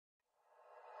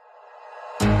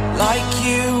like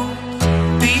you,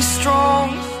 be strong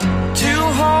to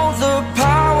hold the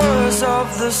powers of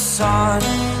the sun.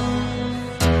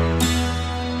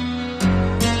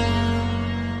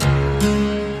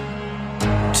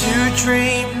 To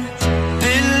dream,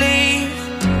 believe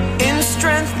in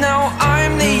strength, now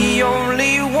I'm the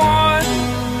only one.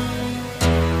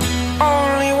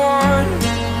 Only one.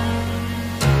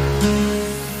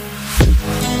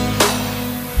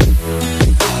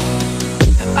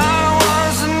 I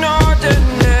was an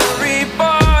ordinary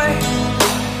boy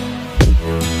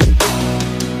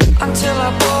until I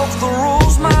broke the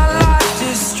rules, my life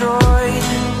destroyed.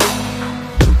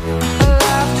 A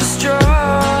life destroyed.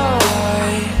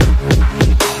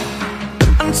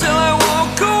 Until I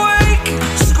woke awake,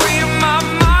 scream my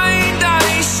mind, I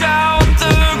shout,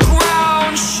 the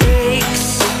ground shakes.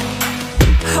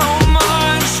 How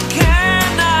much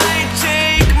can I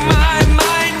take? My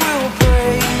mind will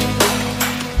break.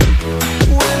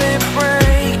 Will it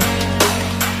break?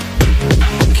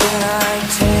 What can I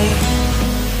take?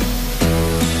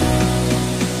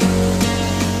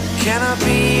 Can I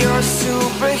be your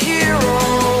superhero?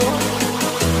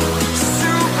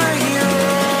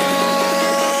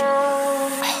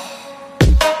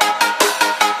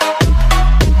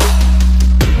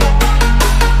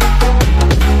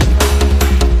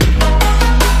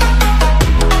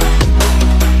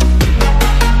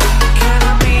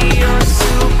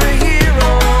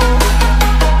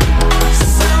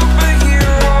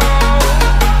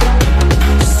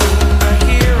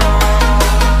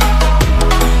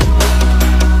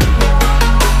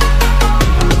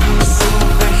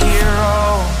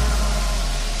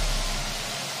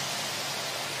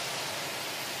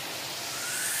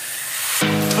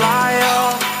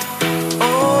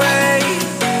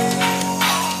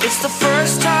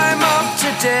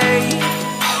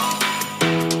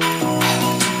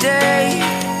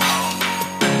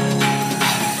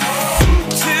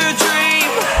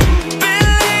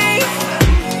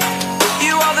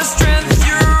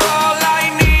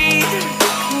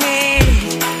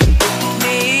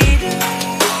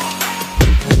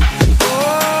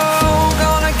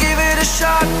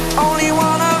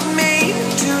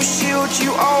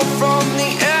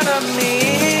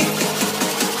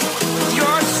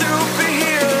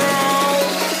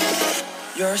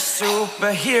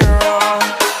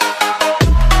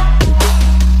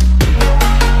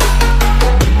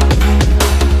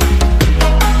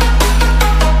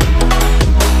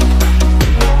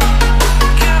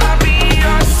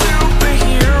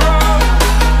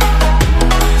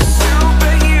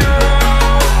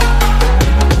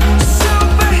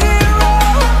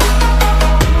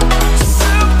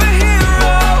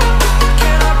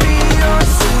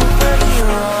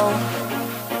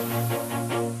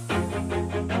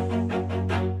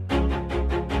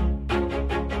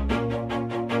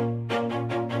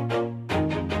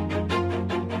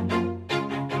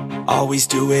 Always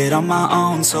do it on my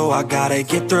own, so I gotta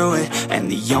get through it. And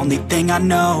the only thing I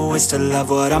know is to love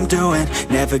what I'm doing.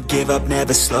 Never give up,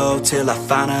 never slow, till I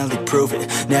finally prove it.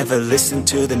 Never listen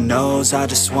to the no's, I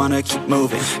just wanna keep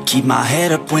moving. Keep my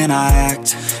head up when I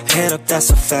act, head up, that's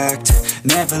a fact.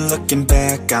 Never looking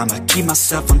back, I'ma keep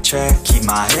myself on track. Keep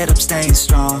my head up, staying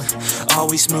strong,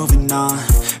 always moving on.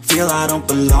 Feel I don't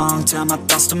belong, tell my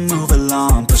thoughts to move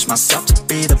along. Push myself to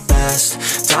be the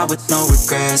best, die with no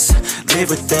regrets. Live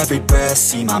with every breath,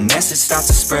 see my message start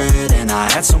to spread. And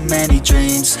I had so many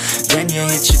dreams, then you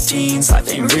hit your teens. Life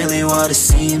ain't really what it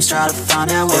seems, try to find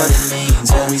out what it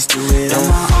means. Always do it on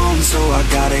my own, so I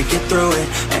gotta get through it.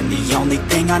 And the only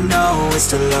thing I know is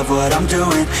to love what I'm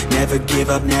doing. Never give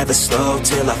up, never slow,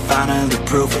 till I finally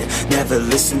prove it. Never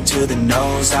listen to the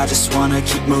no's, I just wanna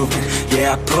keep moving.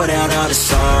 Yeah, I put out all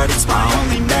this art, it's my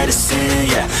only medicine.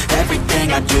 Yeah,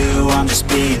 everything I do, I'm just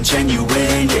being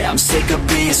genuine. Yeah, I'm sick of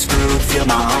being screwed, feel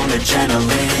my own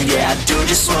adrenaline. Yeah, I do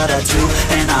just what I do,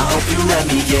 and I hope you let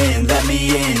me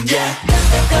in, yeah.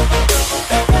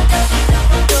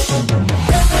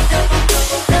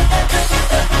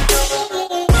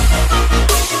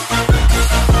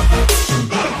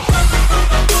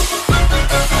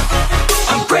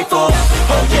 I'm grateful,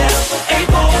 oh yeah,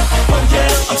 able, oh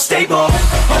yeah, I'm stable,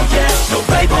 oh yeah, no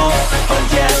label, oh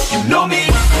yeah, you know me,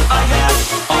 I have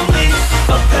only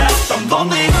a path, I'm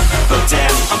lonely, but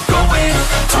damn, I'm going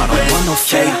to I don't want no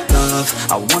fake love,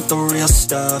 I want the real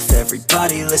stuff.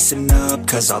 Everybody listen up,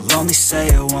 cause I'll only say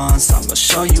it once. I'm gonna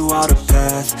show you all the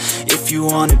path, if you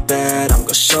want it bad. I'm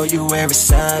gonna show you where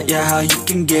it's at, yeah, how you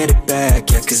can get it back.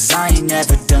 Yeah, cause I ain't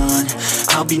never done,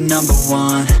 I'll be number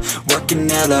one. working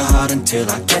hella hard until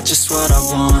I get just what I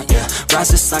want, yeah.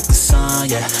 Rises like the sun,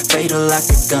 yeah, fatal like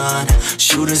a gun.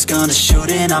 Shooter's gonna shoot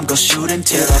and I'm gonna shoot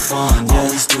until I fall, yeah.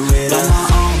 Always do it on my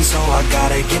own, so I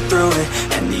gotta get through it.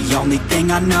 And the only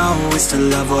thing I know is to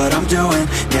love what I'm doing.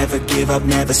 Never give up,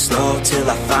 never slow, till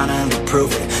I finally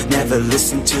prove it. Never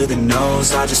listen to the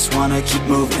no's, I just wanna keep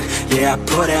moving. Yeah, I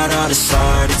put out all this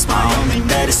art, it's my only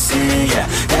medicine, yeah.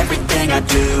 Everything I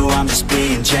do, I'm just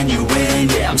being genuine,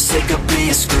 yeah. I'm sick of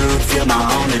being screwed, feel my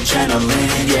own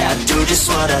adrenaline, yeah. I do just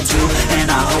what I do, and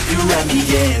I hope you let me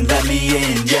in,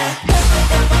 yeah.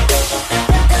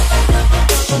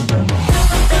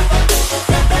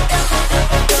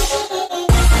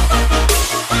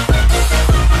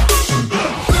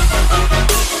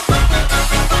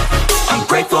 I'm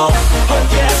grateful, oh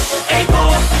yeah,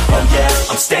 able, oh yeah,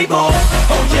 I'm stable,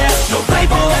 oh yeah, no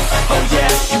label, oh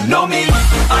yeah, you know me,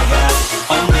 I have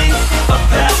only a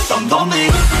path, I'm lonely,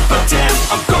 but damn,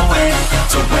 I'm going